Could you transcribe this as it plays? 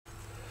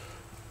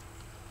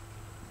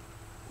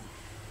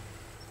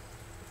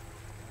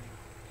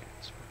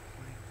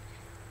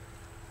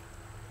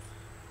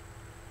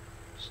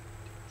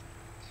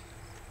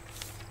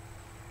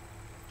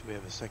we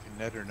have a second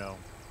net or no?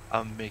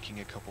 I'm making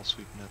a couple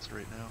sweep nets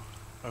right now.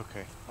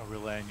 Okay, I'll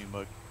rely on you,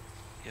 Mug.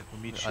 Yep.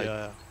 We'll meet you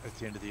at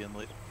the end of the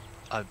inlet.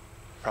 I'm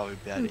probably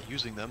bad at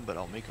using them, but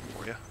I'll make them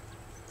for you.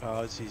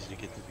 Oh, it's easy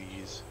to get the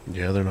bees.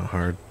 Yeah, they're not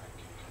hard.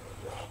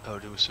 Oh,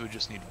 so we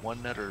just need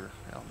one net, or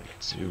I'll make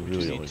it You two. We really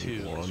just need only two, need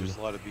because one. there's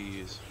a lot of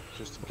bees,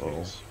 just in Oh.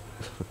 case.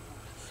 Get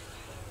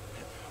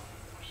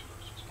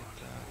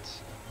that.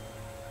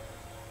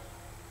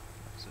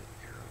 Is it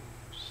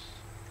arrows?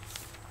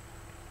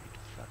 Need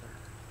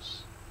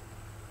feathers.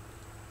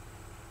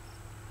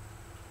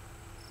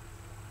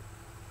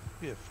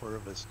 We have 4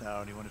 of us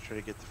now. Do you want to try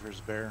to get the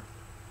first bear?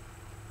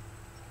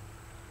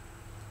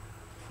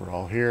 We're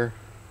all here.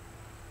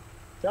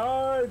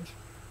 Charge!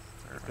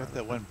 I've got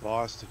that one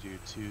boss to do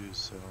too,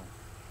 so...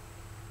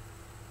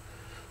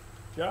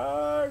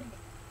 Charge!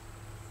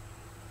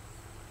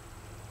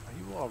 Are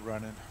you all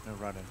running? No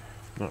running.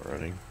 Not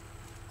running.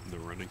 They're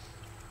running.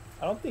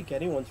 I don't think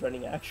anyone's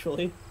running,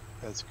 actually.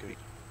 That's good.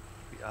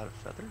 Be out of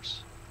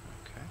feathers?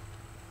 Okay.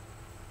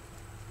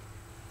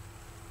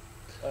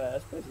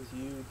 This place is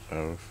huge.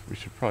 Oh, we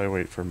should probably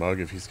wait for Mug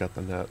if he's got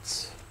the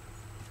nets.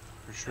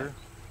 For sure.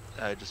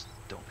 I just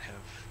don't have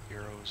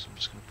arrows. I'm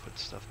just going to put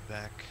stuff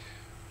back.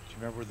 Do you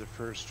remember where the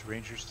first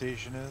ranger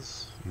station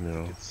is?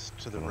 No. It's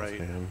to the not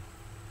right. offhand.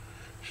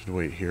 Should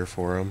wait here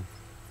for him.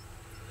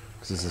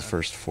 Because this is his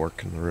first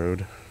fork in the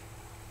road.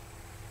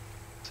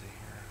 Let's see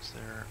here. Is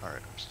there...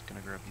 Alright, I'm just going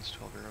to grab these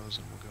 12 arrows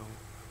and we'll go.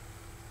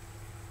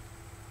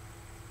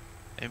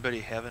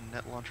 Anybody have a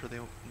net launcher they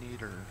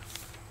need, or...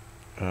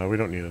 We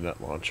don't need a net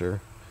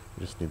launcher.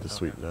 We just need the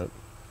sweep net.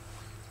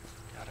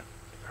 Got it.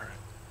 Alright.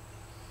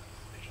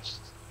 Let me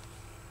just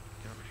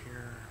get over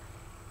here.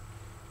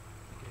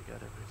 I think I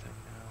got everything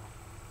now.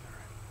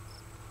 Alright.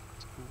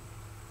 That's cool.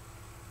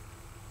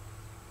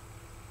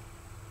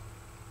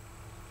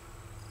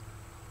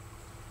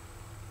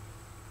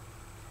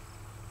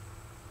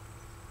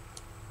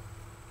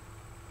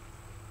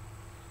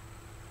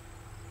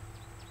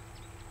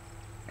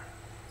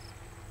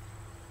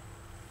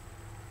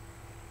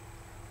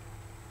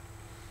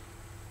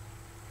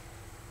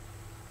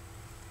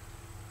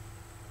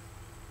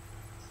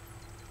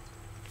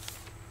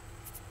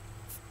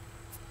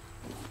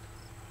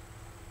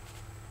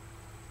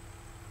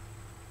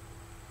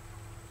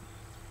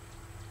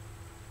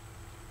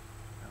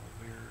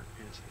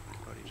 Is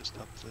everybody just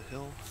up the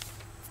hill?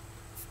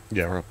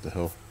 Yeah, we're up the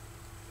hill.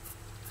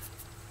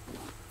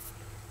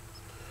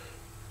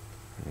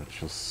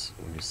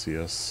 When you see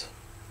us,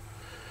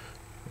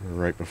 we're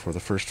right before the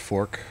first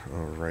fork,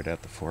 or right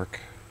at the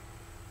fork.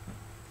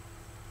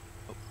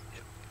 Oh,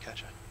 yep,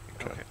 gotcha.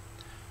 Okay. Okay.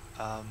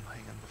 Hang on,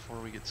 before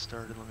we get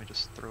started, let me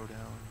just throw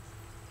down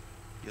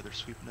the other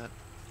sweep net.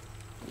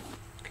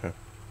 Okay.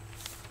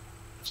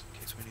 Just in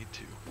case we need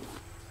to.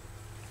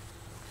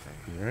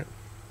 Okay. Alright.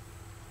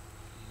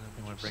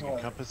 You want to bring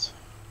a compass?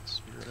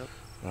 Speed it up.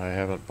 I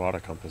haven't bought a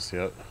compass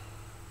yet.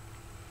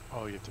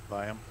 Oh, you have to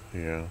buy them?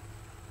 Yeah.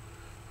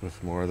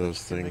 With more of those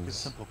You can things. make a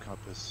simple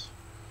compass.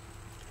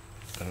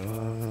 No, I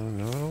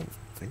don't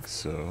think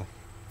so.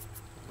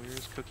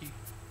 Where's Cookie?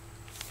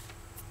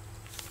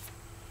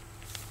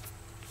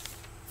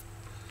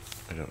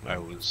 I don't know. I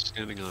was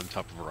standing on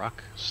top of a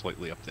rock,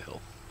 slightly up the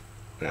hill.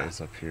 Yeah, he's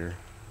up here.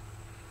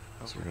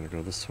 So Okay. we're gonna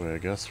go this way, I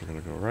guess. We're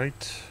gonna go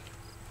right.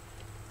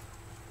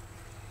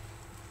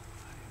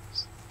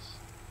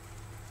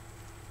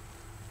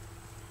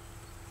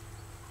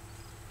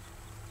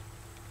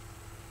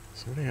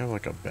 Somebody have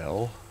like a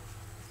bell?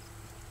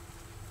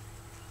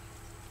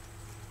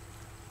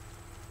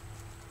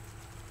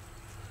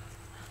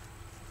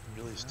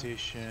 Relay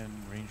station,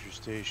 ranger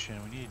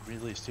station. We need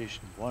relay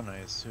station 1, I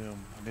assume.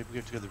 Or maybe we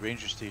have to go to the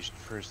ranger station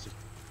first to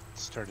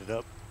start it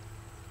up.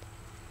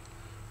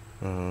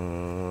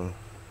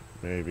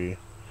 Maybe.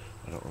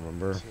 I don't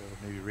remember. So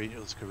maybe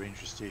let's go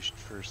ranger station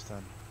first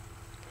then.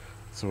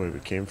 That's the way we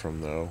came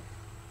from, though.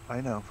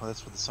 I know. Well,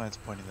 that's what the sign's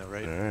pointing though,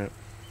 right? Alright.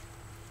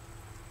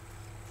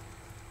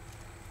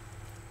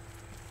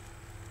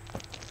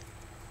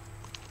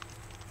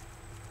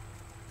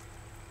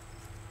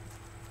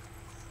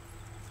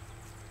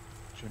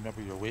 Do you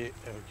remember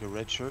your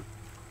red shirt?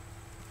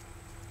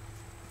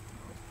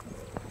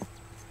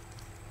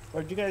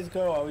 Where'd you guys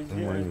go? I was I'm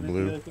here wearing the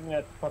blue. looking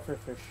at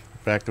pufferfish.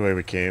 Back the way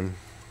we came.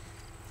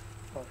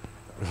 Oh,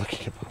 We're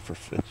looking at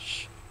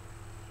pufferfish.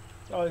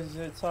 oh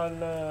it's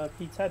on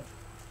Pete's head.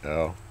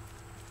 Oh.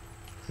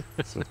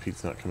 So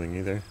Pete's not coming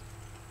either?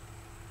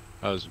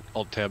 I was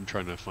alt-tab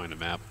trying to find a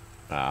map.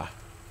 Ah.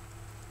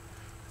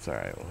 It's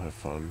alright, we'll have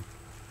fun.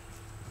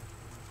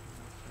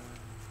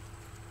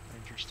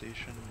 Ranger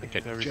station. Okay.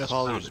 If I just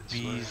recall, found there's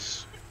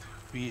it,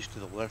 bees to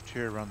the left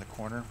here around the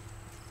corner.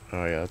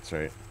 Oh yeah, that's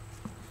right.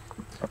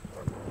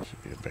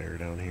 Should be a bear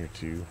down here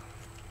too.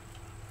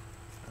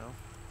 Oh.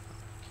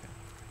 Okay.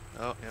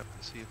 Oh, yep.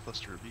 I see a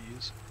cluster of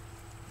bees.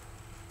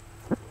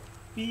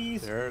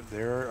 Bees.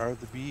 There are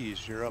the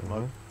bees. You're up,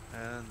 Mug.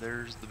 And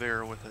there's the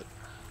bear with it.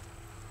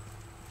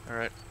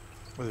 Alright.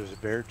 Oh, there's a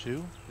bear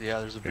too?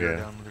 Yeah, there's a bear Yeah.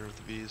 down there with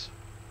the bees.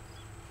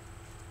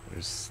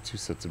 There's 2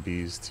 sets of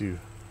bees too.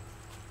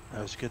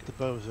 Let's get the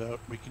bows out.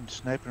 We can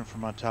snipe him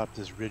from on top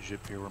this ridge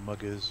up here where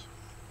Mug is.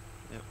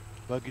 Yep.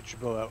 Mug, get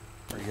your bow out.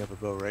 Or you have a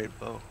bow, right?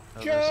 Bow.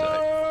 Other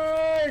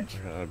side.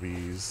 Charge!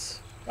 Bees.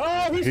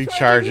 Oh, he's He trying to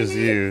charges get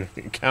me! you.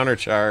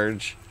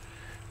 Countercharge.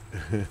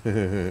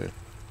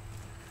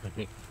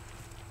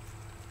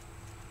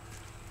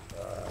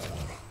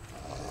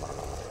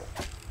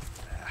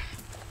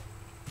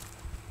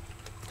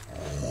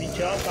 Be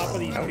chill on top of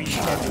these trees.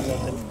 Can't do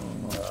nothing.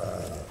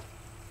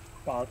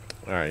 Bonk.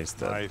 Alright, he's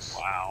dead. Nice.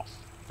 Wow.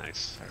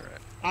 Nice. All right.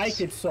 I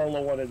could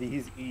solo one of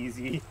these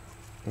easy.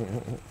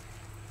 Alright.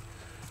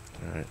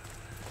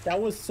 That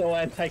was so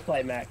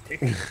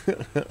anticlimactic. Yeah,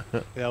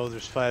 well,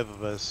 there's 5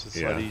 of us. It's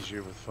a lot Yeah.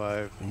 easier with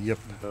 5 Yep.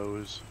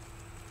 bows.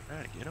 All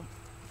right, get him.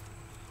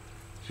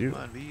 Shoot.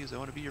 Come on, bees. I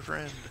want to be your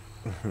friend.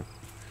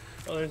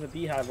 Oh, there's a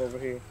beehive over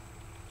here.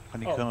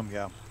 Honeycomb,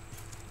 yeah.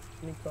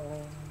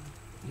 Honeycomb.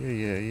 Yeah,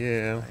 yeah,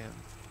 yeah. I am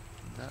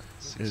not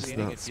It's succeeding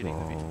not at getting the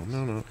small. bees.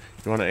 No, no.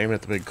 You want to aim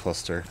at the big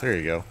cluster. There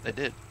you go. I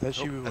did. That's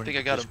Oh, you I when think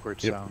I got him.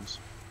 Discord Yep. sounds.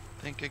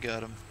 I think I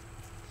got him.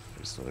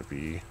 There's another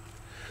bee.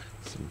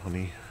 Some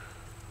honey.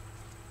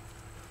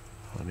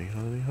 Honey,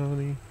 honey,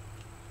 honey.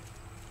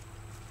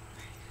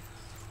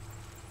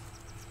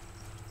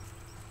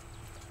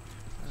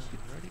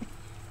 Ready?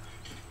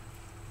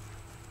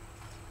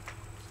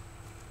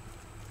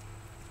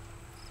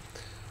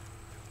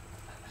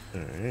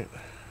 Alright.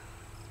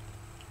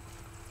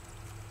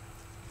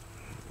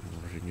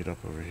 Wonder if you can get up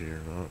over here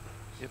or not.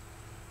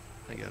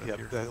 I got him Yep,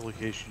 here. that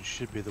location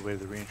should be the way to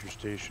the ranger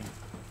station.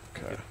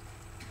 Okay.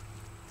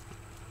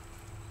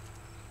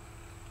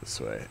 This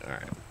way.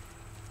 Alright.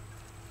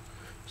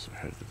 So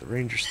head to the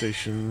ranger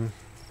station.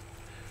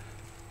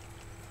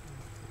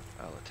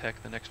 I'll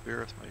attack the next bear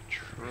with my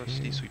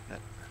trusty sweep net.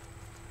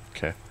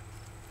 Okay.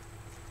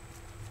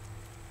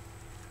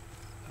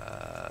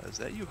 Is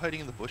that you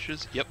hiding in the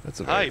bushes? Yep. That's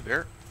a Hi,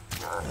 bear.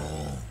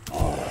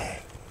 bear.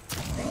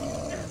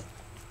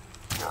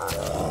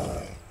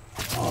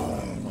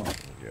 There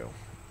we go.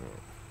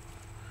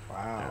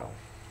 Wow.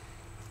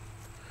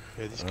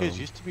 Yeah, these guys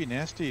used to be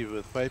nasty.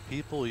 With 5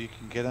 people, you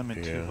can get them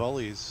in 2 Yeah.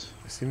 volleys.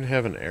 I seem to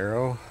have an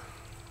arrow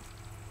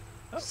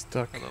Oh,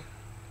 stuck. hello.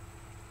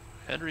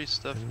 Henry's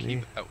stuff Henry.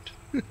 keep out.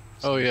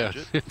 Oh yeah.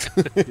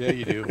 Legit. Yeah,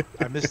 you do.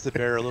 I missed the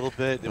bear a little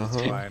bit. It was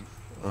Uh-huh. fine.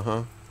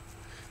 Uh-huh.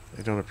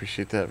 I don't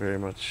appreciate that very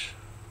much.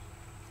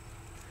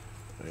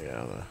 Oh,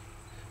 yeah, the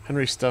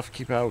Henry stuff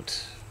keep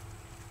out.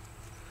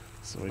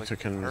 Somebody Like,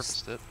 took Henry's.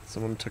 harvest it.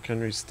 Someone took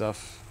Henry's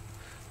stuff.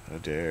 How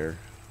dare.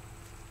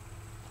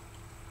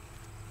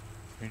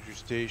 Ranger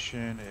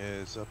station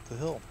is up the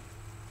hill.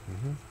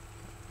 Mm-hmm.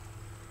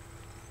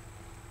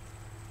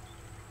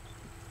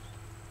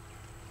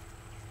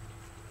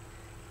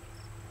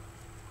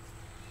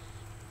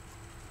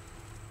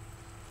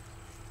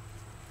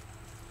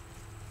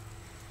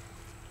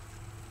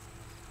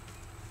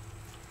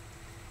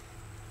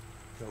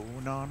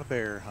 Going on a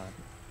bear hunt.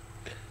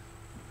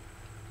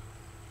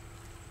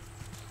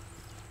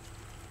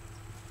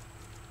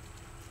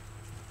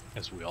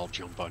 As we all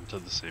jump onto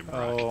the same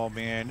rock. Oh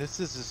man, this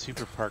is a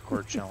super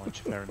parkour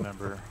challenge if I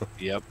remember.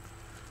 Yep.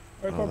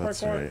 Parkour, Oh,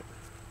 that's parkour. right.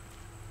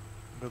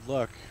 Good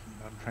luck.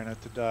 I'm trying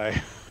not to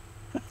die.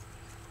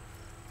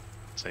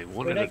 It's a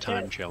one Wait, at I a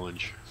time can't-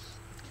 challenge.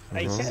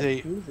 I Uh-huh. can't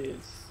Say- do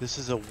this. This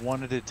is a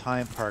 1 at a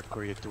time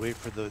parkour. You have to wait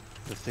for the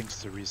things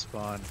to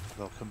respawn.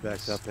 They'll come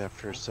back up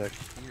after a sec.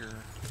 Here.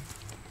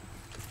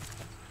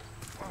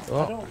 I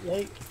Oh, don't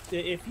like.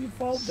 If you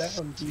fall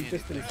down, do you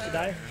just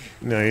die?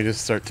 no, you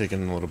just start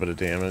taking a little bit of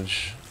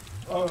damage.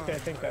 Oh, okay,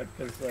 thank God,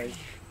 because like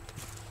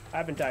I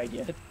haven't died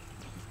yet.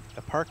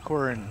 A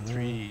parkour in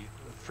 3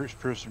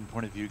 first-person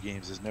point of view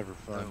games is never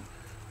fun.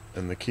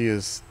 And the key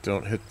is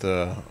don't hit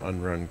the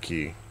unrun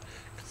key,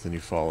 because then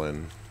you fall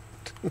in.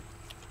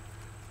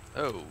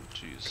 Oh,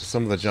 jeez.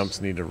 Some of the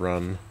jumps need to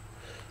run.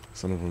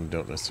 Some of them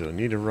don't necessarily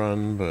need to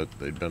run, but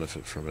they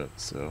benefit from it.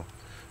 So,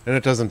 and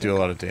it doesn't do a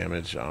lot of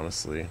damage,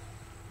 honestly.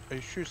 Are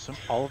you sure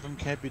all of them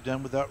can't be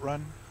done without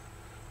run?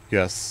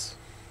 Yes,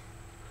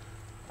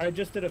 I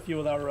just did a few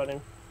without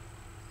running.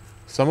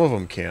 some of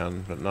them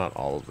can, but not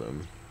all of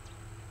them.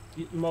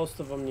 Most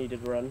of them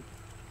needed run.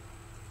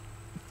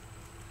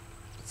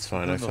 It's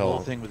fine. Doing I the fell.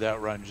 whole thing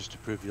without run just to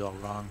prove you all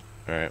wrong.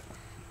 All right.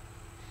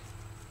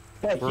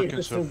 Thank Working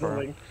you, so far.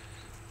 Sizzling.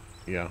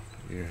 Yeah,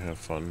 you have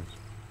fun.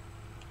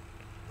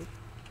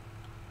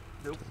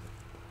 Nope.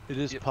 It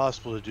is Yep.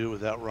 possible to do it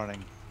without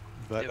running,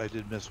 but Yep. I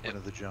did miss one Yep.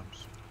 of the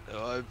jumps.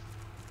 Oh, I've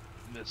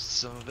missed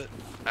some of it.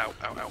 Ow,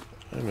 ow, ow.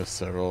 I missed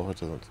several. It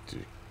doesn't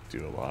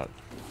do a lot.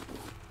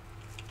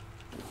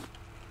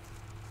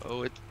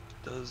 Oh, it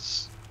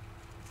does.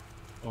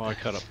 Oh, I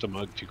cut up the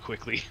mug too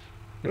quickly.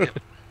 That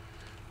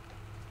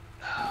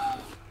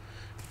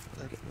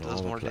Getting does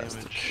all the more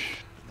plastic. damage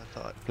than I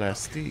thought.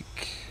 Plastic.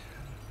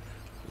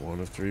 1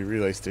 of 3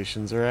 relay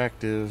stations are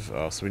active.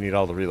 Oh, so we need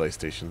all the relay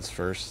stations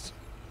first.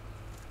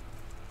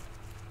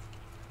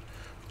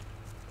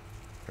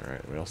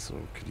 Alright, we also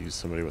could use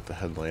somebody with the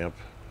headlamp.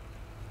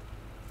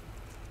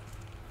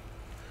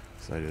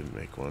 So I didn't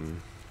make one.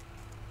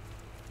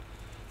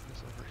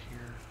 It's over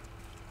here.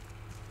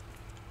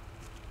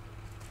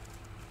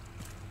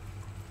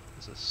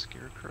 is a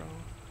scarecrow.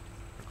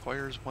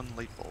 Requires 1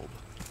 light bulb.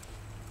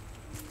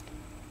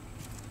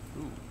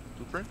 Ooh,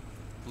 blueprint?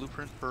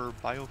 Blueprint for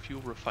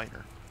biofuel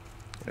refiner.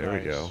 There we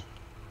go.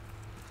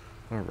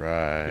 All We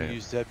right.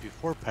 used that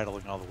before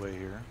pedaling all the way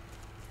here.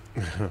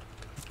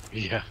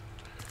 Yeah.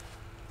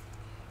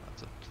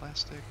 Lots of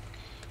plastic.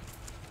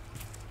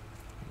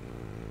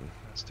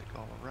 Plastic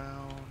all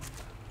around.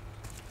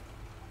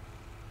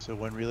 So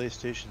when relay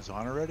station's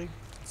on already?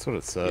 That's what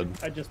it said.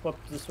 I just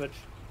flipped the switch.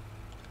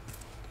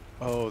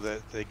 Oh,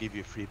 that they give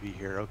you a freebie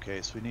here.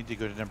 Okay, so we need to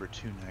go to number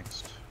 2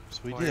 next.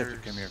 So we did have to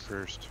come here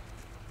first.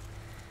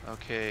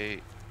 Okay,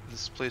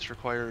 this place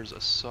requires a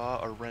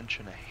saw, a wrench,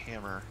 and a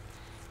hammer.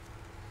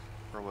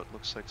 For what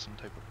looks like some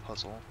type of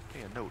puzzle.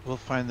 Hey, a note. We'll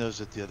find those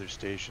at the other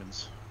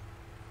stations.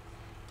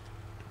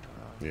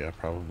 Yeah,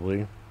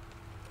 probably.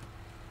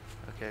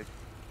 Okay.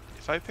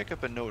 If I pick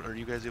up a note, are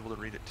you guys able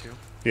to read it too?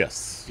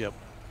 Yes. Yep.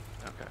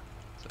 Okay.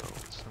 So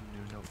some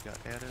new note got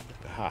added.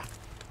 Aha.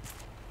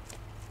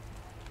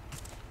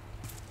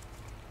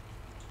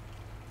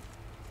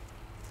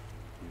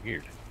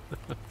 Weird.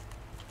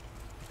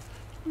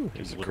 Ooh, You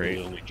here's a literally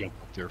crate. only jump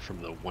up there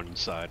from the one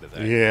side of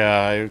that.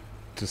 Yeah, I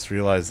just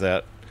realized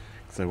that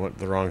because I went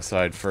the wrong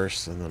side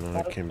first, and then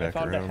I came back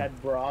I found a around.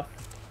 head broth.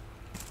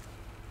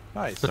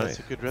 Nice. That's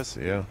a good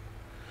recipe. Yeah,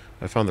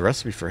 I found the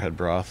recipe for head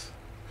broth.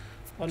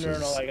 Oh, Which no,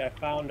 is- like I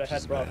found a which head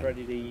is broth bad.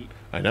 ready to eat.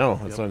 I know.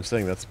 That's Yep. what I'm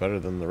saying. That's better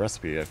than the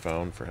recipe I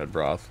found for head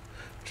broth,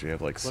 which we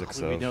have like 6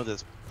 Luckily, we of. know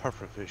this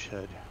pufferfish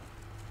head.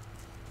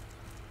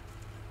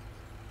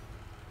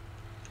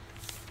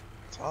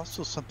 It's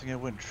also something I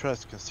wouldn't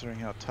trust, considering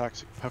how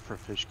toxic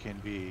pufferfish can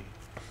be.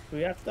 Do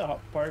we have to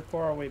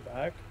parkour our way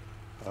back?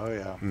 Oh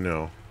yeah.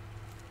 No.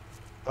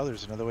 Oh,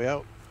 there's another way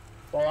out.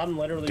 Well, I'm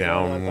literally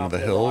Down going on one of top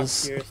the of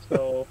rocks hills? here,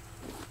 so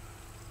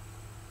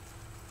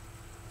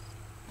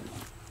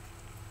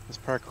This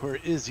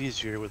parkour is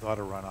easier with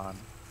auto run on.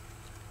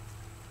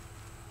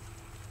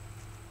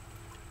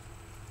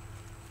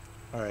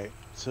 Alright,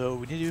 so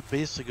we need to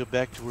basically go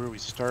back to where we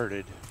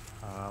started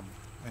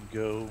and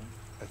go,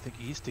 I think,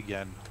 east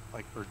again,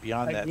 like, or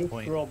beyond I that goofed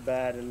point. real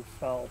bad and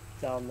fell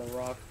down the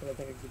rocks, but I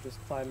think I could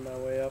just climb my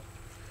way up.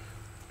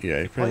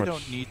 Yeah, you Probably pretty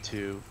much. don't need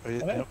to.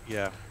 Okay. Nope,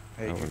 yeah.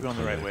 Hey, I you're wouldn't going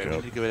the climb right way. back We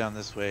up. need to go down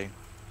this way,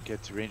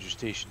 get to Ranger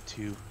Station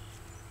 2.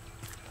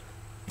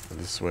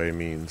 This way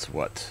means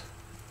what?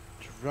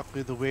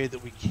 Directly the way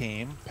that we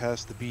came,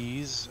 past the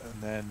bees,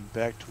 and then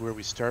back to where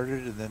we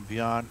started, and then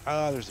beyond.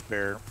 Ah, there's a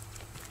bear.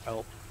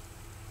 Help.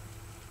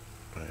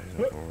 I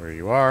don't know where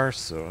you are,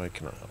 so I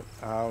cannot help.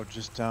 Oh,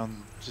 just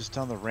down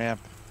the ramp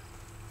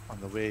on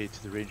the way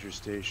to the ranger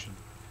station.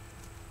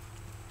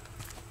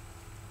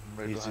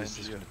 Right behind Easiest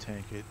is you. gonna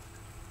tank it.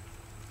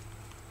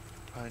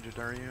 Behind you,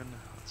 Darian.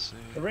 Let's see.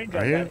 The ranger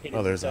Are I you? got hit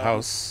Oh, there's a down.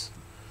 house.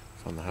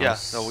 Found the Yeah,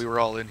 house. no, we were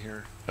all in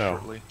here Oh,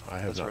 shortly. I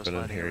have That's where I not was been in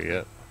finding here everything.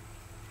 yet.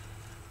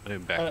 I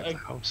am back at the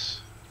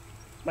house.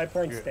 My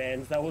point Yeah.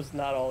 stands. That was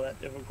not all that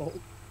difficult.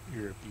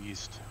 You're a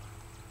beast.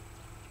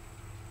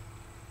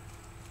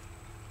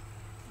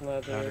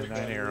 Leather, Down to 9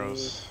 gunny,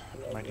 arrows.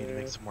 Might need to leather.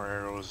 make some more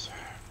arrows.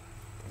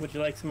 Would you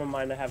like some of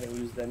mine? I haven't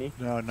used any.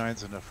 No,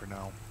 9's enough for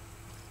now.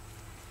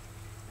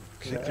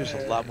 I think there's a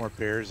Leather. lot more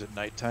bears at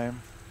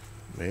nighttime.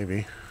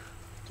 Maybe.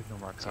 Get no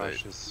more Sorry.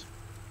 cautious.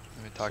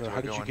 We talked So about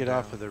how did you going get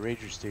off down. of the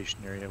ranger station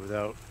area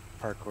without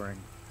parkouring?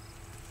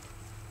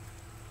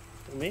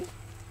 Me?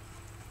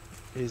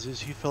 Is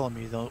you follow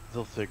me? They'll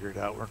figure it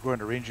out. We're going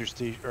to ranger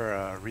station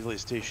or relay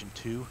station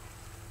 2.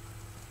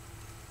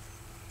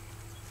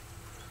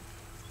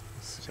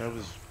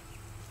 So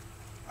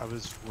I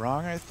was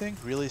wrong, I think.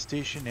 Relay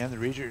station and the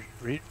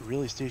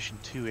relay station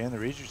 2 and the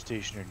ranger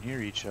station are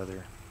near each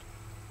other.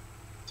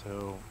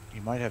 So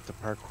you might have to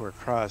parkour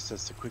across.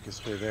 That's the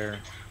quickest way there.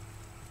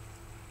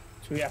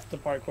 So we have to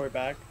parkour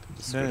back?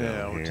 Just No, go no, down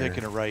no. We're here.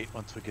 taking a right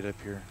once we get up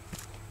here.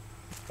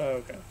 Oh,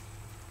 okay.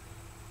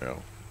 Oh,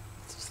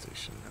 it's a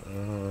station.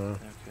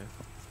 Okay.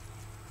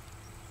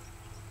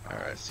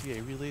 Alright, see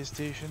a relay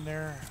station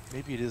there?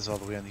 Maybe it is all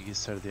the way on the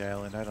east side of the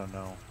island. I don't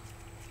know.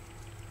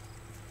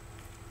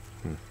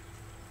 Alright.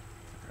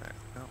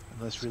 No.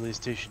 Unless relay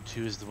station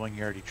 2 is the one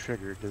you already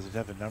triggered. Does it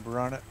have a number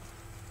on it?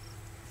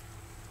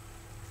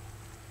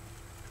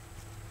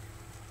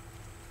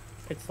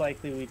 It's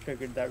likely we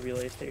triggered that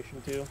relay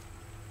station too.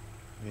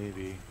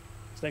 Maybe.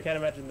 So I can't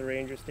imagine the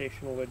ranger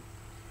station would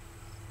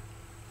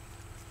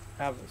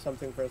have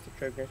something for us to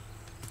trigger.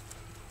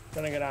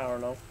 Then again, I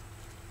don't know.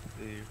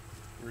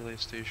 The relay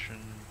station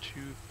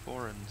 2,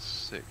 4, and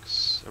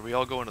 6. Are we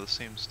all going to the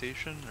same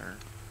station, or?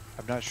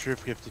 I'm not sure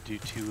if we have to do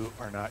 2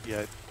 or not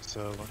yet,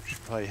 so we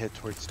should probably head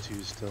towards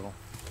 2 still.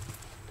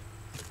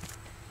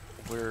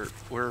 Where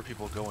are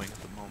people going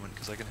at the moment?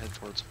 Because I can head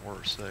towards 4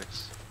 or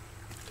 6.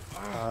 They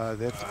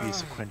have to be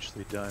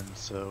sequentially done,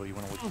 so you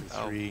want to look for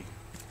Oh. 3.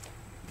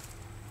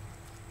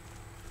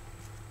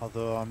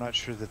 Although I'm not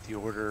sure that the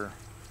order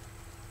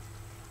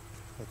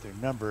that they're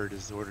numbered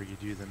is the order you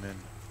do them in.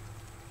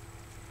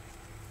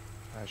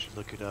 I should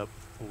look it up.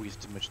 We'll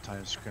waste too much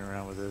time screwing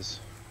around with this.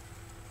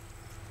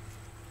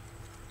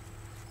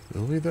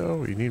 Will we though?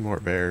 We need more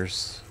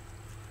bears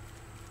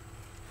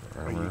for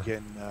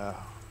getting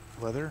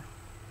leather?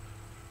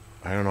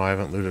 I don't know. I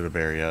haven't looted a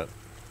bear yet.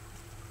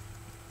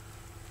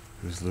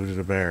 Who's looted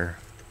a bear?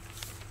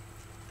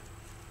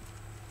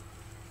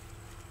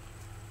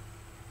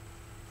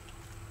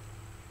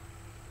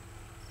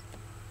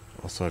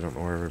 Also, I don't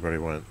know where everybody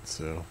went,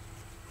 so...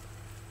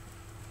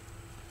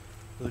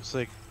 Looks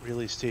like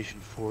Relay Station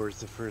 4 is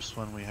the first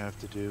one we have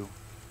to do.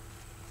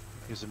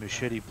 There's a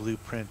machete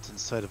blueprint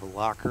inside of a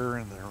locker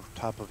in the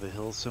top of a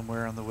hill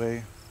somewhere on the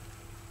way.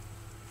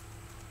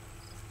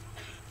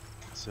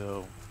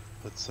 So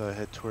let's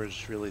head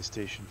towards Relay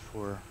Station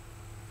 4.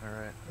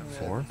 Alright, I'm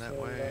Four? heading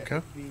that way. Okay.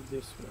 Would be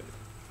this way.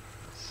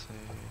 Let's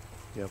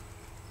see. Yep.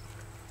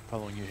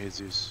 Following you,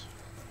 Jesus.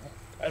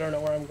 I don't know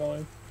where I'm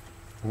going.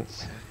 Let's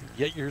see.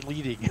 Yet you're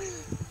leading.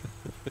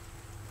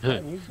 Where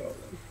can you go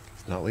then?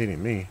 It's not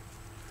leading me.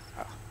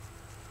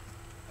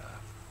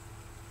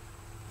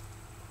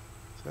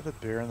 Is that a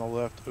bear on the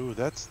left? Ooh,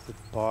 that's the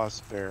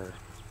boss bear.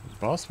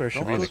 Boss bear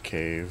should Don't be in go- the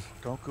cave.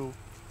 Don't go.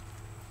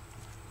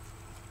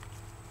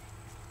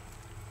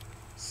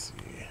 Let's see.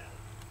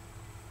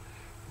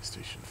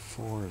 Station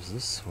 4 is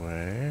this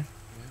way.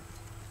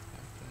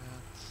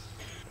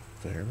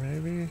 Got that. There,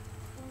 maybe?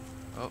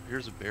 Oh,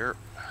 here's a bear.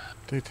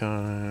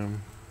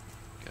 Daytime.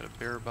 Got a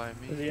bear by Is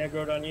me. he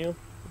aggroed on you?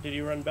 Did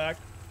you run back?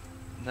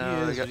 No, he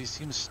I is, got but he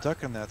seems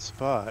stuck in that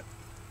spot.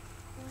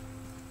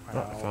 Oh,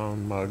 I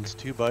found mug. It's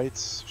 2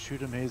 bites. Shoot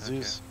him,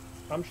 Jesus.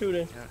 I'm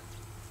shooting. Yep,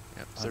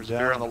 I'm there's a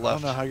bear on the down. I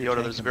don't left. know how you're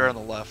Yoda, there's a tanking bear on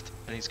me. the left,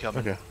 and he's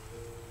coming. Okay.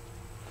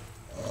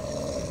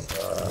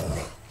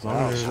 As long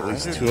Wow, as there's at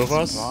least surrendered 2 of and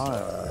us. spawn.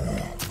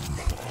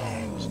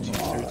 There's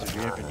 2/3 of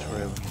your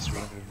inventory when you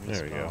surrender and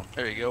There we go. respawn.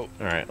 There you go.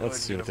 Alright, Go let's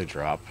ahead see and what get they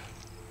drop.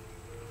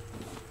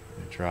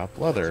 They drop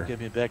leather Get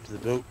me back to the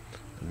boat.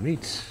 and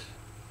meat.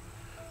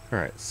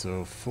 Alright,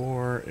 so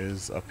 4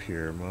 is up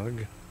here,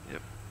 mug.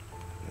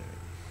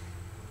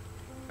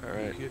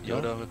 Alright, You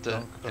Yoda with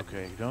the...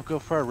 Okay, don't go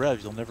far,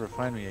 Rev. You'll never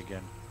find me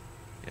again.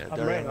 Yeah, I'm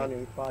Darian, right on your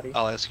body.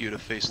 I'll ask you to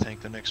face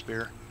tank the next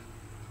bear.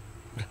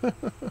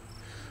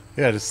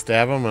 Yeah, just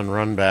stab him and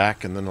run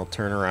back, and then he'll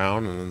turn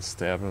around and then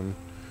stab him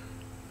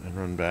and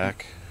run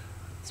back.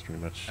 That's pretty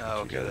much what Oh,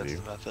 you okay, gotta that's do.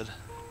 the method.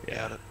 Yeah.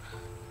 Got it.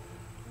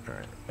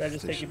 Alright. Can I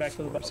just take you back to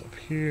the boat? boat? Up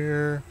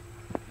here.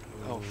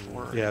 Oh,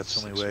 4. Yeah,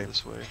 it's the only 6 way.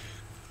 this way.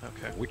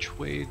 Okay. Which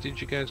way did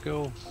you guys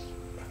go?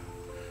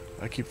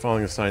 I keep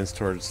following the signs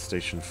towards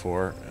Station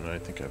 4, and I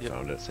think I Yep,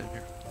 found it. Same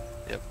here.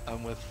 Yep,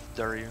 I'm with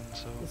Darian,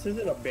 so... This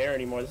isn't a bear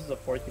anymore. This is a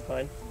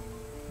porcupine.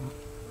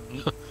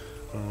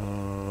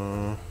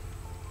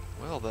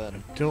 Well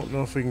then. Don't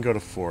know if we can go to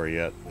 4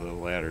 yet. The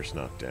ladder's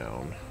not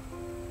down.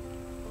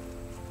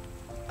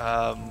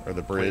 Or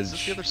the Wait, is this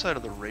bridge. the other side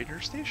of the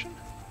Raider station?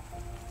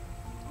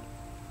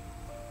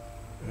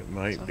 It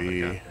might Son of a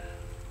be. gun.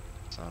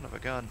 Son of a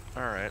gun.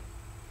 Alright.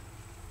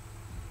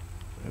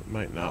 It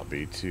might not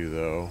be too,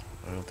 though.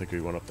 I don't think we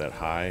went up that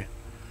high.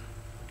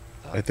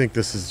 I think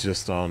this is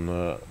just on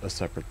a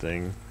separate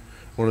thing.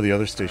 One of the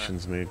other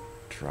stations may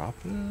drop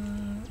it.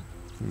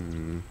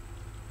 Maybe.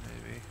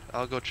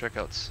 I'll go check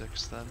out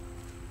 6 then.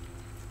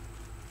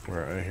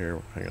 Where I hear?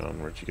 Hang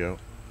on. Where'd you go?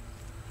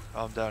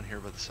 I'm down here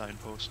by the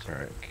signpost. All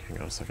right. Hang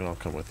on a second. I'll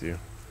come with you.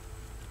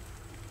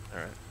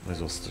 Alright. Might as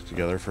well stick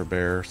together for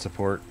bear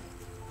support.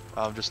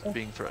 I'm just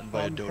being threatened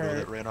by a I'm dodo hurt.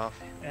 that ran off.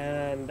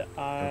 And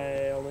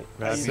I only...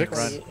 Grab I used 6?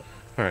 20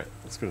 All right.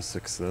 Let's go to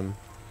 6 then.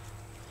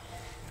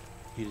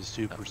 Heat is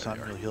soup or there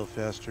something, you are. you'll heal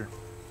faster.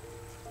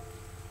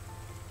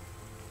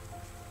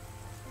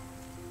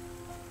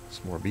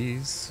 Some more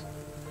bees.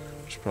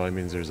 Which probably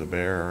means there's a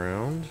bear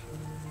around.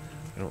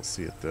 I don't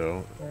see it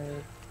though.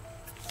 Okay,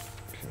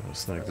 I'll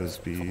snag those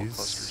Couple bees.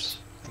 clusters.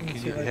 Can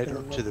see you if I head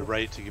can to the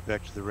right to get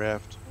back to the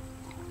raft?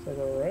 Is that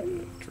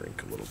alright?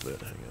 Drink a little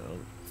bit. Hang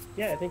on.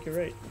 Yeah, I think you're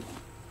right.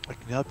 I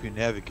can help you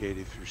navigate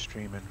if you're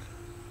streaming.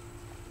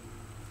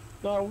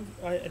 No,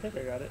 I think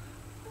I got it.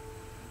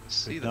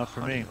 See Good the enough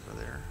for honey me. over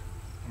there.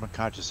 I'm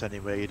unconscious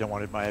anyway. You don't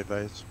want my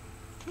advice.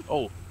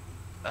 Oh.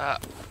 Ah.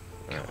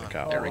 All right, Come I on,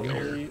 got there we one. go.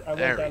 I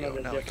There went we down go, on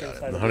a now we different got it.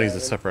 side The of honey's a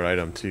island. separate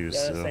item too, Yeah,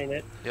 so this ain't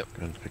it. Yep. go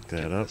ahead and pick Get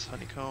that up. this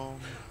honeycomb.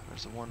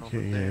 There's the one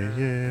over Yeah, there.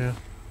 yeah.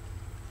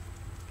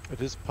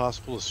 It is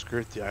possible to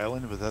skirt the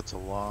island, but that's a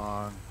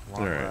long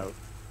Alright. route.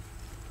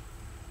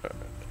 It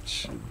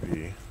should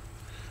be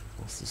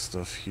lots of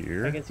stuff I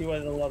here. can see why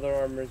the leather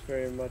armor is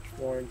very much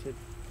warranted.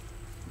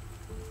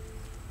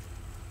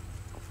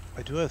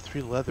 I do have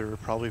 3 leather,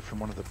 probably from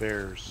one of the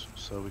bears,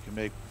 so we can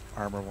make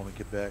armor when we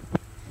get back.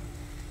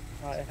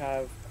 I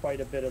have quite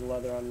a bit of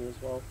leather on me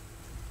as well.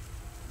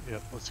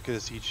 Yep, let's get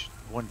us each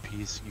 1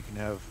 piece. You can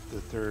have the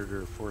 3rd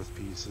or 4th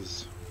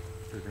pieces.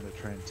 If you're gonna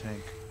try and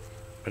tank.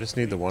 I just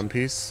need the one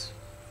piece.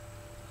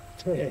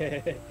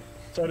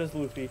 So does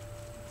Luffy.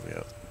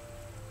 Yeah.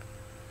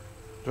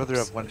 I'd rather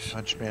have 1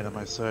 punch man on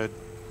my side.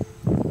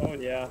 Oh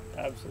yeah,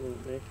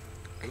 absolutely.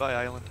 Goodbye,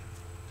 island.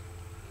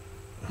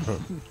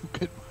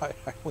 Goodbye,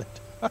 island.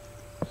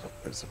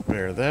 There's a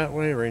bear that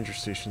way. Ranger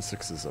Station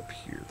 6 is up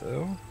here,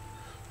 though.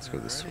 Let's go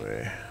this Alrighty.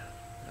 way.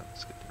 Yeah,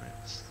 let's get the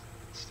right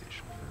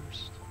station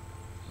first.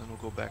 Then we'll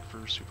go back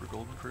for Super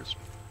Golden Crisp.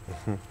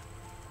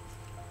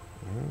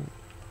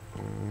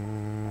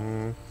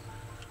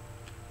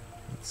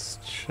 Let's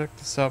check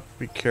this out.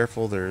 Be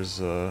careful. There's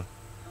a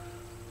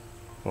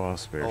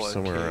boss bear Oh, a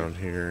somewhere cave. around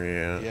here.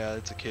 Yeah. Yeah,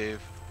 it's a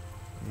cave.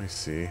 Let me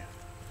see.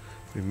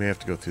 We may have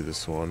to go through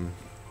this one.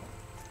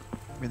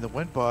 I mean, the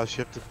wind boss,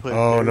 you have to put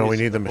Oh no, we berries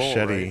in need the bowl,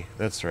 machete. right?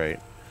 That's right.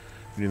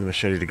 We need the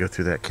machete to go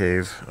through that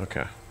cave.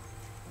 Okay.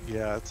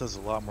 Yeah, it does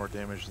a lot more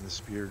damage than the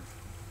spear.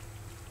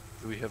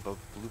 Do we have a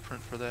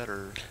blueprint for that,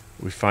 or?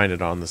 We find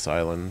it on this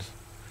island.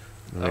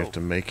 And we Oh. have to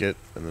make it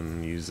and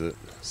then use it.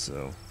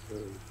 So.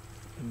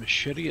 The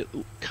machete, it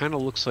kind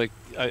of looks like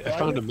I Well,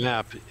 found a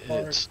map.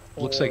 part It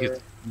looks like for-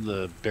 it's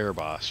the bear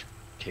boss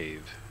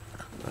cave.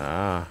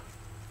 Ah.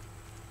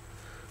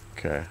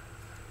 Okay.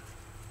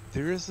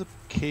 There is a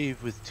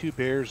cave with 2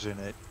 bears in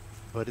it,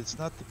 but it's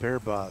not the bear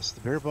boss. The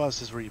bear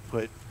boss is where you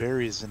put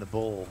berries in a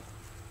bowl.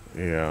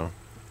 Yeah.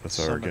 That's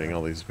why we're Summon getting them.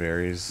 all these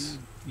berries.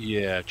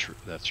 Yeah, true.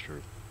 That's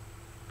true.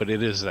 But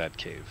it is that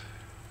cave.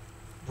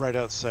 Right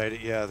outside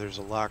it, yeah, there's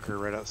a locker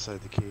right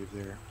outside the cave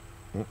there.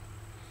 Mm.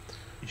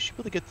 You should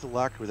be able to get to the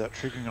locker without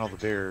triggering all the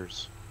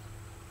bears.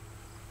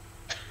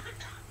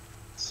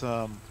 It's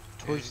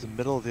towards the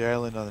middle of the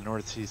island on the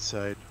northeast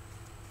side.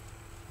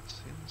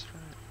 Seems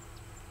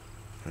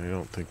right. I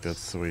don't think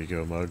that's the way you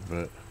go, Mug,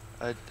 but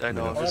I know. we I'm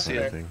don't just see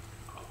seeing. anything.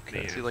 I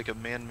Okay. see like a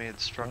man-made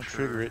structure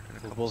trigger it, in a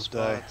we'll couple both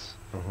die. spots.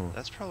 Uh-huh.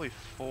 That's probably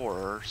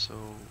 4. So.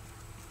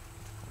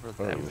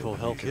 Over Oh, that you full would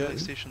be health yet?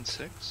 PlayStation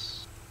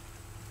 6.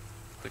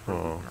 Like we're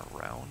Oh. moving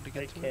around to I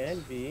get to can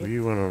it. be. We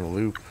went on a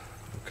loop.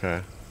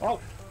 Okay. Oh,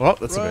 Well,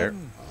 that's a bear.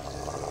 Run!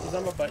 because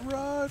I'm a butt.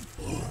 Run!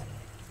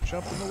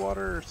 Jump in the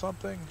water or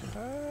something. Ah.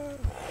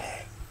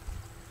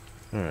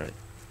 Alright.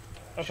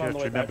 I You found have the to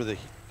way back. remember the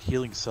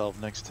healing salve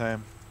next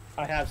time.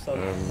 I have some.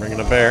 I'm bringing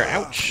a bear.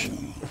 Ouch!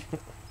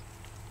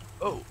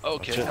 Oh,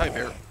 okay. Watch it. Hi,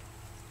 bear.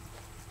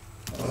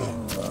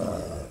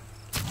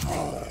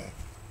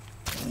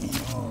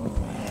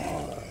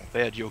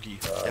 Bad Yogi.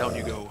 Down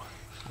you go.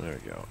 There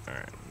we go.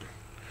 Alright.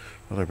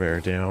 Another bear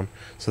down.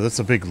 So that's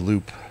a big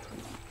loop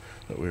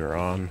that we were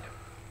on.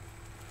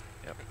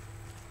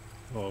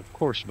 Well, of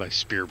course, my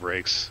spear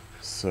breaks.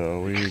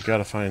 So we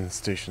gotta find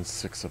Station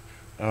 6 up.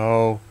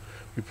 Oh,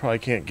 we probably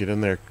can't get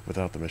in there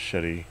without the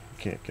machete.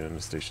 Can't get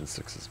into Station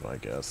 6 is my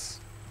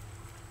guess.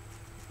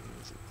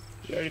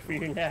 You ready for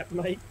your nap,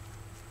 Mike?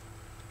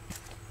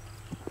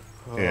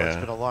 Oh, Yeah. it's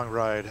been a long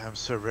ride. I'm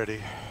so ready.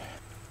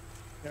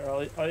 Here,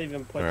 I'll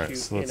even put Alright, you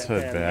so in let's a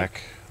head hammock.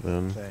 back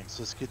then. Thanks.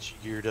 Let's get you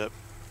geared up.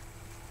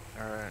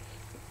 Alright.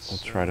 We'll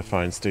try to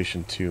find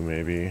Station 2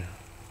 maybe.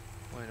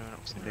 Wait, no, no.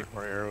 Let's make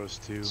more arrows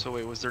too. So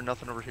wait, was there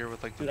nothing over here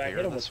with like the Dude, I hit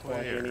bear him with this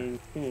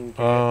way?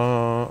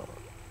 Or?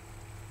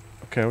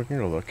 Okay, we can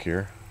go look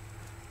here.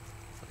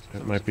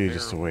 There It was might be bear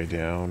just a over way here.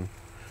 down.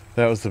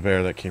 That was the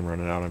bear that came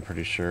running out, I'm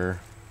pretty sure.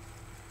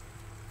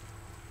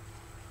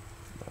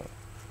 But,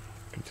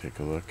 can take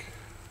a look.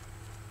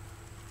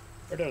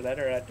 Where'd the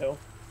letter at, though?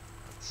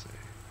 Let's see.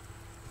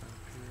 Up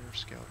here,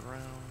 scout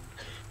around.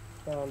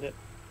 Found it.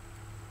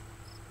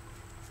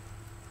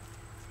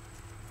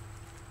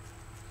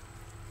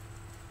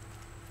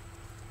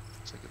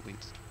 Looks like it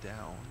leads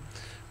down.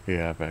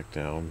 Yeah, back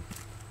down.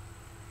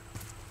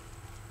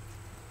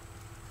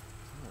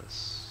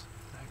 This.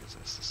 The heck is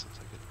this? This looks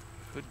like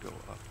it could go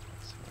up.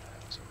 Let's see what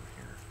happens over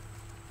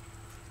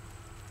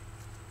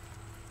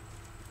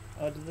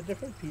here. Do the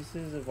different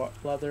pieces of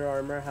leather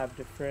armor have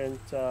different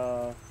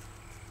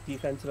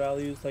defense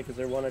values? Like, is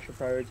there one I should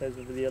prioritize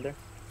over the other?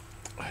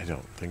 I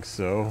don't think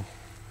so.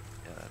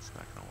 Yeah, that's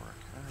not gonna work.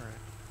 Alright.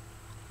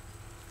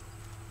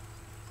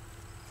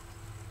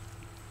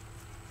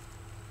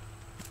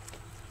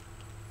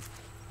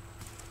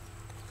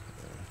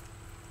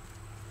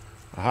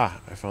 Aha!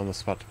 I found the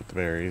spot to put the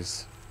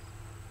berries.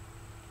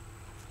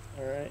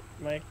 Alright,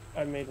 Mike,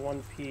 I made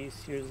one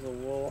piece. Here's the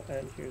wool,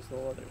 and here's the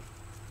leather.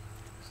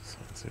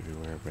 Signs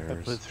everywhere, I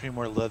bears. put 3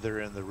 more leather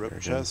in the rope Bear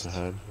chest. guns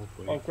ahead.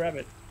 Oh, grab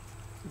it.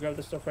 Grab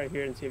the stuff right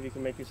here and see if you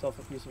can make yourself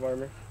a piece of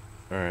armor.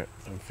 Alright,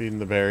 I'm feeding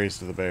the berries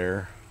to the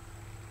bear.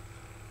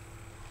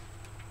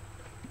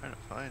 Trying to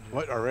find it.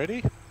 What,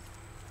 already?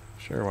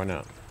 Sure, why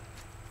not?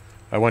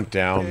 I went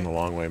down Okay. the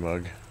long way,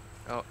 Mug.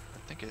 Oh, I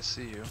think I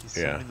see you. He's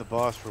Yeah. summoning the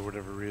boss for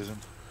whatever reason.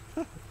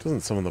 It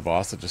doesn't summon the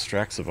boss, it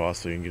distracts the boss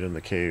so you can get in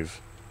the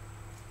cave.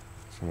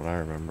 From what I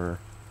remember.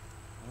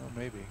 Well,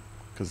 maybe.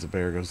 Because the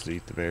bear goes to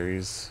eat the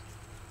berries.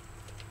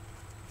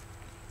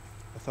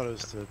 I thought it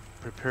was to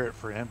prepare it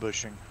for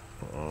ambushing.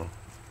 Uh-oh.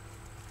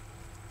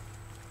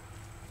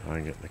 Now I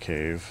can get in the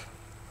cave.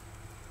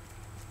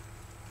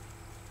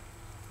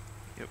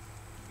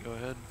 Go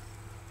ahead.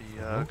 He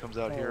Uh-huh. comes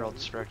out here. I'll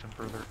distract him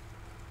further.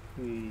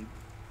 We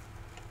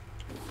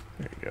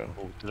There you go.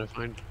 Oh, did I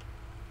find?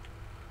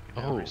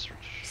 You know, Oh. research.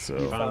 So,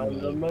 found Found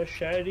the the-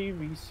 machete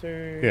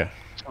research. yeah.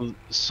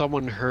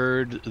 Someone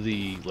heard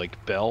the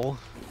bell.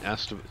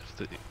 Asked if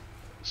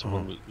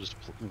someone Uh-huh. was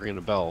ringing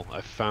a bell.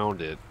 I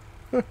found it.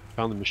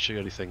 Found the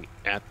machete thing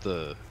at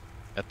the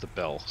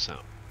bell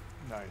sound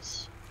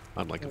Nice.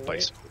 on like a Wait.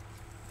 bicycle.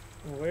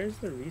 Where's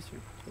the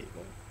research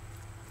table?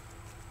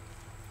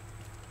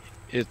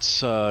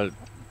 It's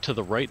to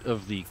the right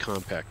of the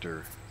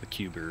compactor, the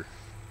cuber.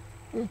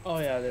 Oh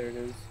yeah, there it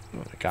is.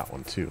 Oh, I got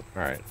one too.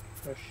 All right.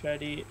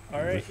 Machete.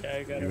 All right, yeah,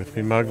 I got You with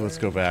me, everything Mug? there. Let's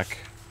go back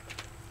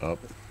up.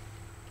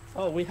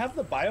 Oh, we have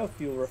the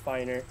biofuel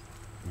refiner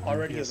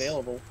already Yes.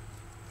 available.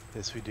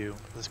 Yes, we do.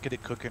 Let's get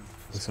it cooking.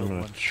 Let's So I'm build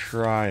gonna one.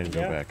 try and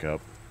go Yeah. back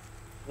up.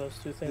 Those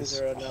two things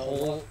This are now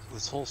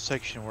unlocked. whole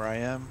section where I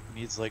am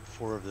needs like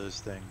 4 of those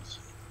things.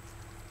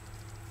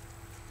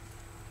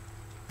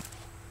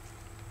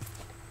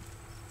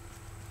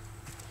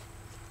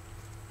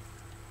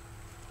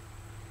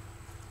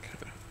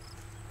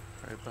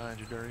 Right behind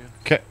you, Darian.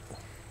 Okay.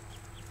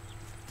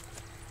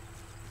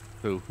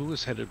 So who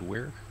was headed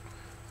where?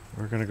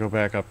 We're gonna go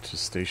back up to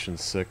station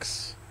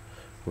 6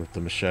 with the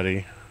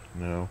machete.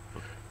 No,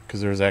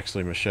 because there's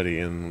actually machete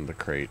in the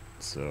crate,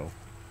 so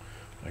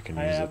I can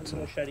I use have it the to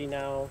machete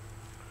now.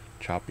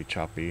 choppy.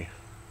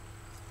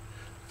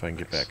 If I can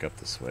get back up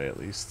this way, at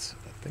least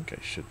I think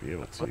I should be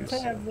able to. Once I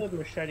have the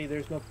machete,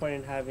 there's no point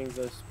in having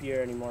the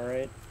spear anymore,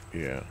 right?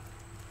 Yeah.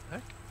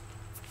 Heck?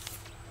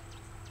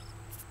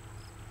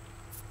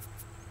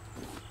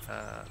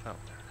 Oh, there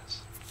it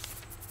is.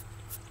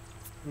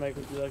 Mike,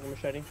 would you like a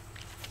machete?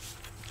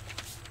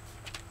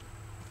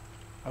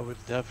 I would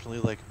definitely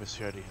like a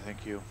machete,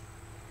 thank you.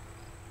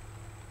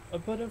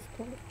 But of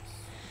course.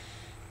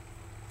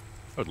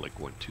 I would like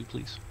one too,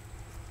 please.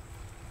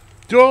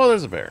 Oh,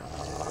 there's a bear.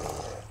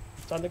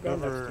 It's on the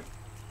ground next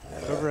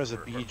to Whoever has a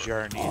bee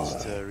jar needs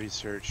to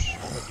research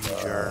a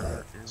bee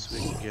jar so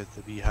we can get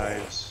the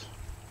beehives.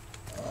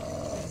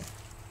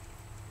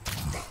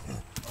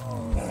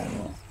 Alright,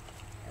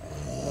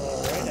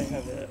 I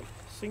have a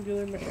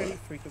singular machete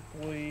for you,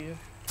 boy.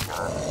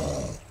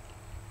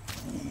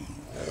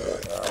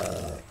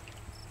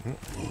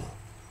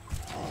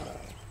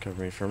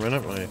 Cover me for a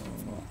minute. My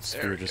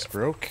spear just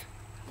broke.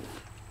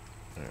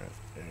 Alright,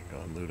 you can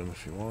go and loot him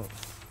if you want.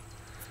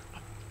 I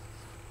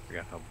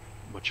forgot how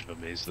much of a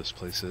maze this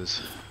place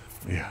is.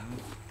 Yeah.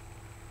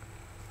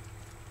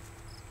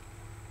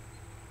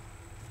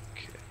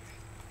 Okay.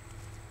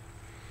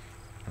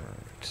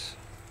 Alright.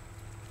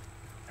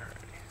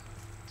 Alrighty.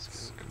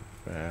 Let's go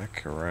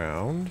back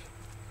around.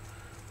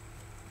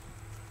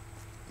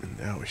 And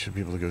now we should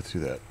be able to go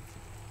through that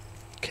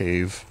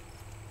cave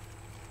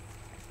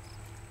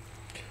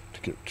to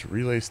get to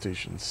relay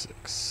station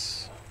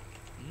 6.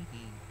 Mm-hmm.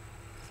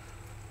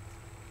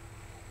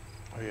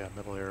 Oh yeah,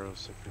 middle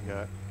arrows, I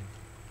forgot.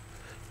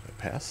 Did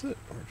I pass it?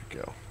 Where'd it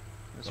go?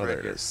 It's Oh, right there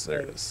it here. is.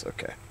 There it is.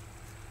 Okay.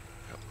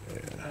 Yeah.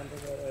 Handle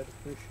that, I'd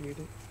appreciate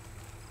it.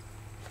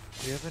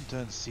 We haven't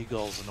done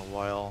seagulls in a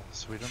while,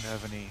 so we don't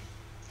have any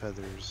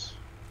feathers.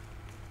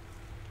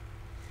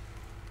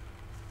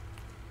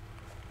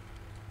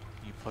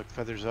 You pluck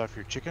feathers off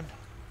your chicken?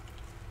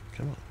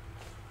 Come on.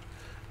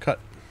 Cut.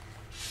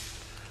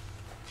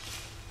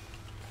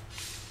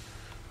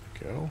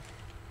 Go.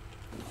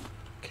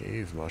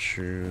 Cave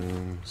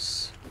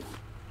mushrooms.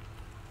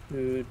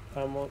 Dude,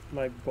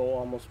 my bow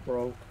almost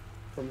broke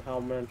from how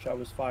much I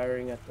was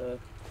firing at the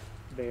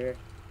bear.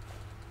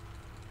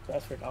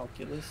 That's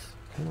ridiculous.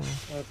 Come on.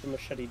 I hope the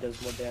machete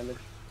does more damage.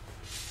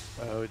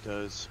 Oh, it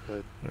does,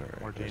 but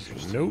Alright, more there's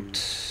dangerous a to note.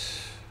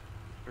 use.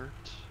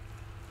 Dirt.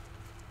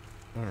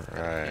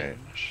 Alright.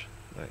 Hinge.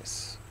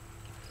 Nice.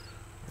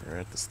 We're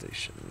at the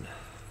station.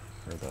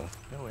 Or the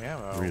No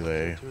ammo.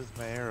 relay. What do I do with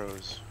my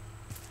arrows?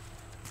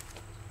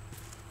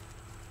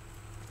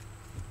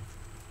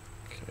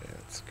 Okay,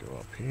 let's go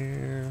up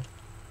here.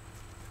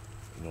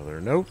 Another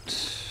note.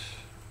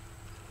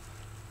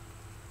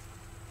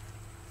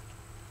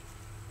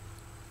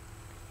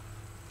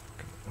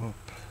 Go up.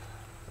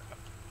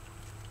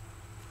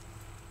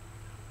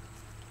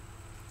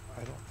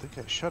 I don't think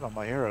I shut on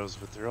my arrows,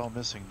 but they're all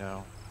missing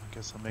now. I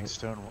guess I'll make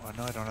stone. I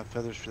know I don't have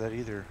feathers for that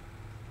either.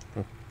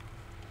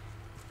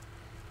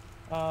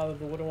 The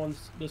wooden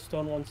ones, the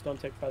stone ones don't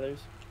take feathers.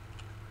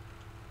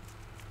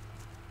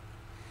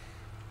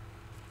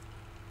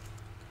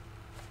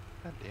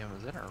 God damn,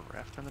 is that our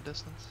raft in the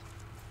distance?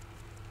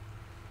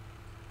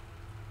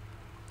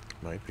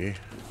 Might be.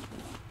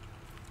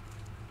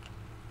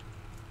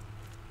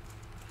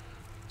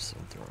 So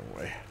the wrong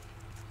way.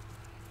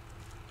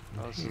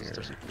 Oh,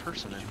 there's a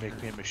person in Did you here.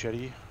 make me a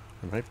machete?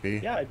 It might be.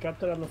 Yeah, I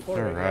dropped it on the floor.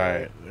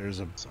 Alright, there's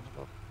a Son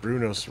of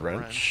Brunos a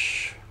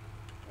wrench.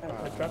 Yeah,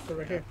 I dropped it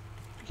right here.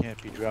 You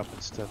can't be dropping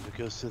stuff. It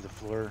goes through the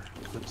floor,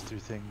 clips through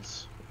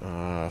things.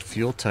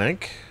 Fuel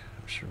tank.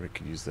 I'm sure we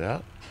could use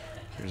that.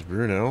 Here's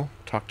Bruno.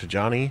 Talk to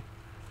Johnny.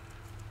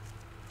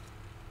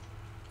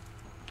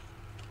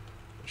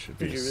 There should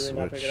be Did a you really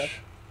not pick it up? switch.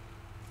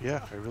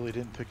 Yeah, I really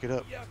didn't pick it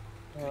up.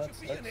 Oh,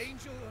 that Be an sucks.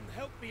 angel and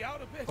help me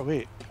out a bit. Oh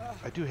wait,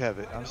 I do have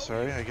it. I'm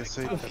sorry. I guess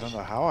I don't know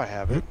how I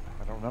have it.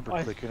 I don't remember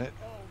I- clicking it.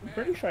 I'm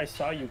pretty sure I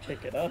saw you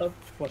pick it up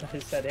when I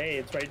said, hey,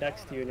 it's right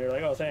next to you, and you're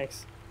like, oh,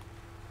 thanks.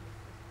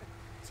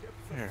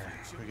 Here,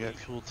 we got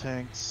fuel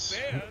tanks.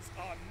 Bears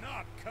are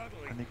not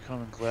cuddling.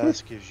 Honeycomb and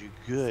glass gives you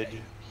good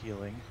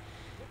healing.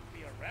 Wouldn't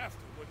be a raft,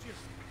 would you?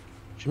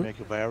 Did you make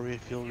a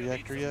biofuel You need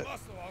reactor some yet?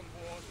 muscle on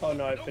board. Oh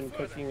no, I've No been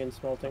further. cooking and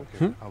smelting.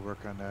 Okay, I'll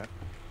work on that.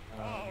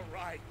 All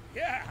right,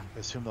 yeah. I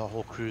assume the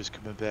whole crew's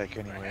coming back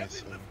anyway,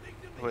 so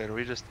Wait, are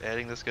we just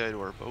adding this guy to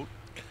our boat?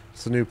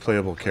 It's a new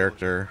playable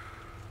character.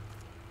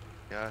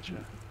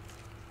 Gotcha.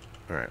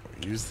 Alright,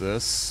 we'll use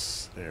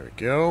this. There we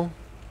go.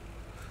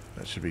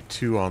 That should be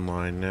 2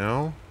 online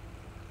now.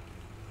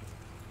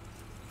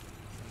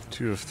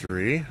 2 of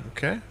 3.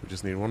 Okay, we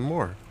just need 1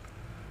 more.